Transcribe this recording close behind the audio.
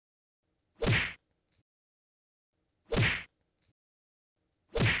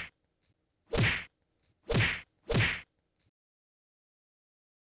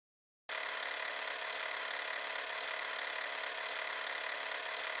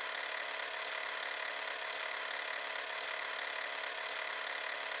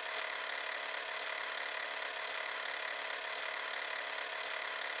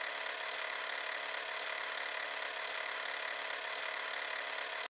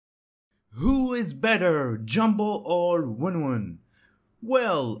is better, Jumbo or Wun Wun?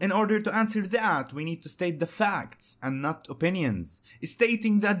 Well, in order to answer that, we need to state the facts and not opinions.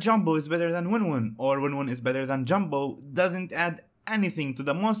 Stating that Jumbo is better than Wun Wun or Wun Wun is better than Jumbo doesn't add anything to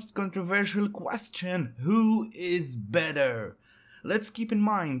the most controversial question: who is better? Let's keep in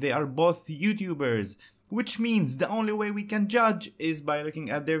mind they are both YouTubers, which means the only way we can judge is by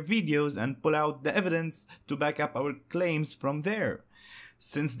looking at their videos and pull out the evidence to back up our claims from there.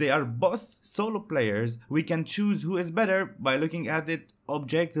 Since they are both solo players, we can choose who is better by looking at it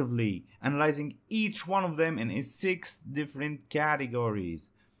objectively, analyzing each one of them in 6 different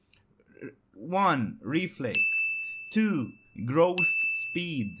categories. 1. Reflex. 2. Growth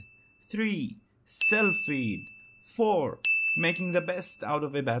speed. 3. Self-feed. 4. Making the best out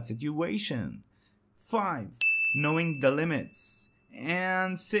of a bad situation. 5. Knowing the limits.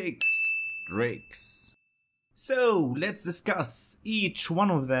 And 6. Tricks. So let's discuss each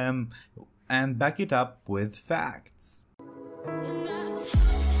one of them and back it up with facts.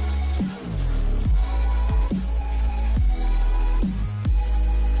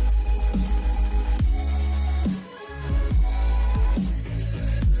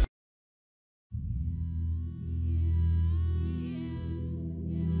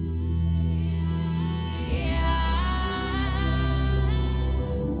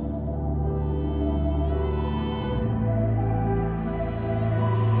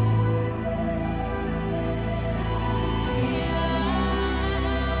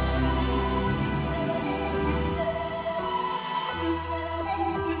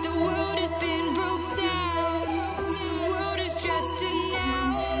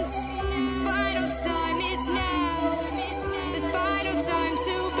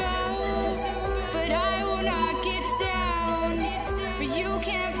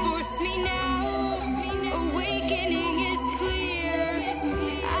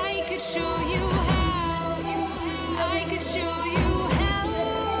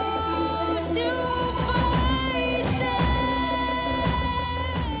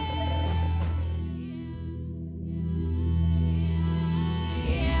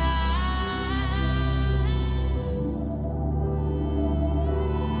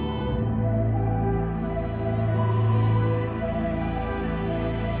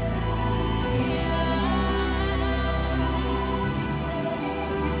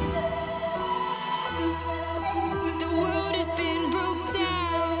 The world has been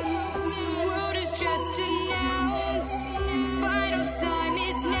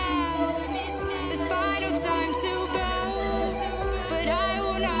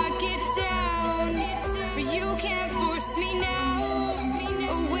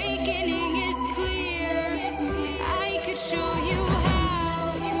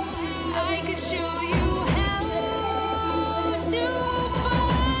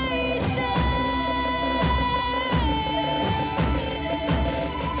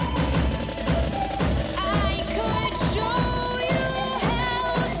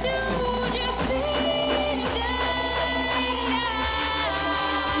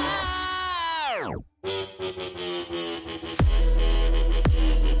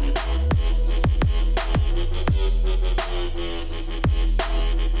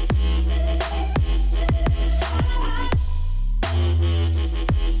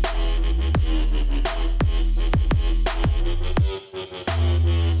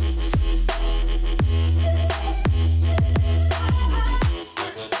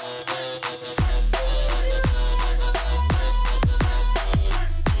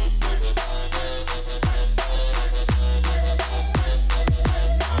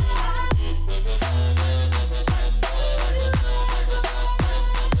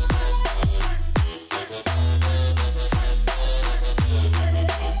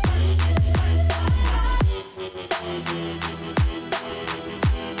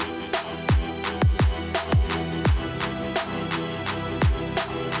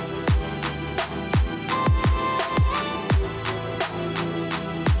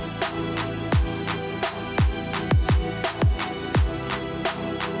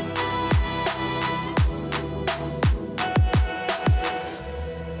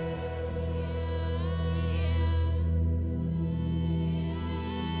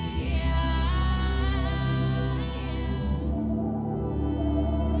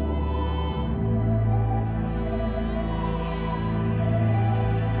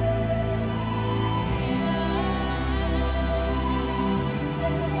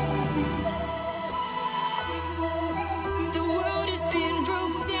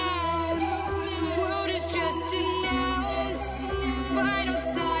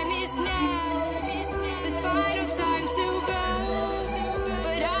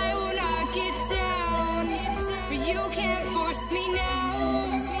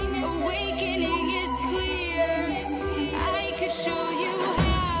could show you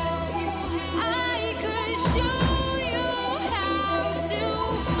how. I could show you how to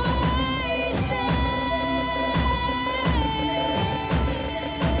fight them.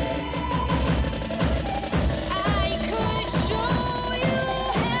 I could show you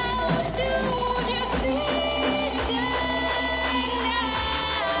how to defeat them now.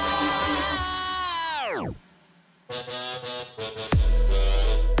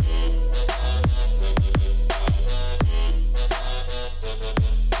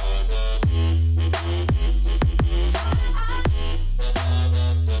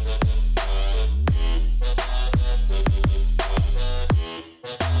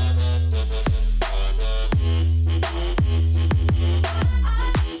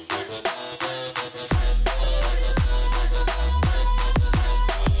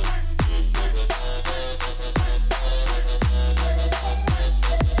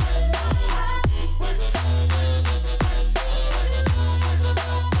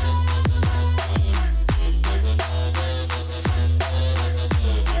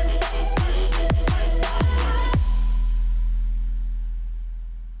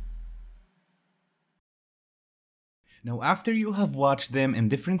 Now, after you have watched them in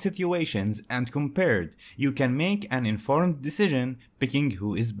different situations and compared, you can make an informed decision picking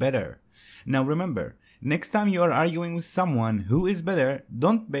who is better. Now remember, next time you are arguing with someone who is better,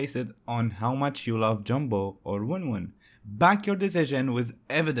 don't base it on how much you love Jumbo or WunWun. Back your decision with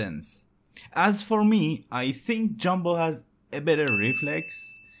evidence. As for me, I think Jumbo has a better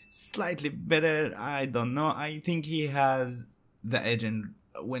reflex, slightly better, I don't know. I think he has the edge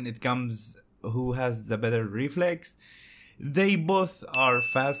when it comes who has the better reflex. They both are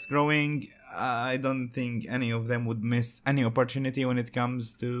fast growing. I don't think any of them would miss any opportunity when it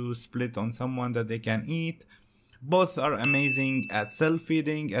comes to split on someone that they can eat. Both are amazing at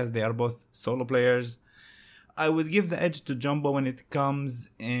self-feeding as they are both solo players. I would give the edge to Jumbo when it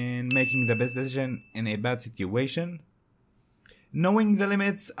comes in making the best decision in a bad situation. Knowing the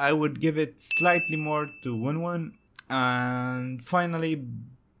limits, I would give it slightly more to WunWun. And finally,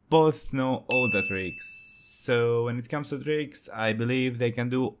 both know all the tricks. So when it comes to tricks, I believe they can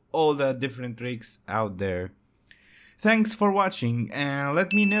do all the different tricks out there. Thanks for watching, and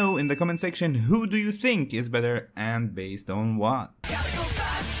let me know in the comment section who do you think is better and based on what.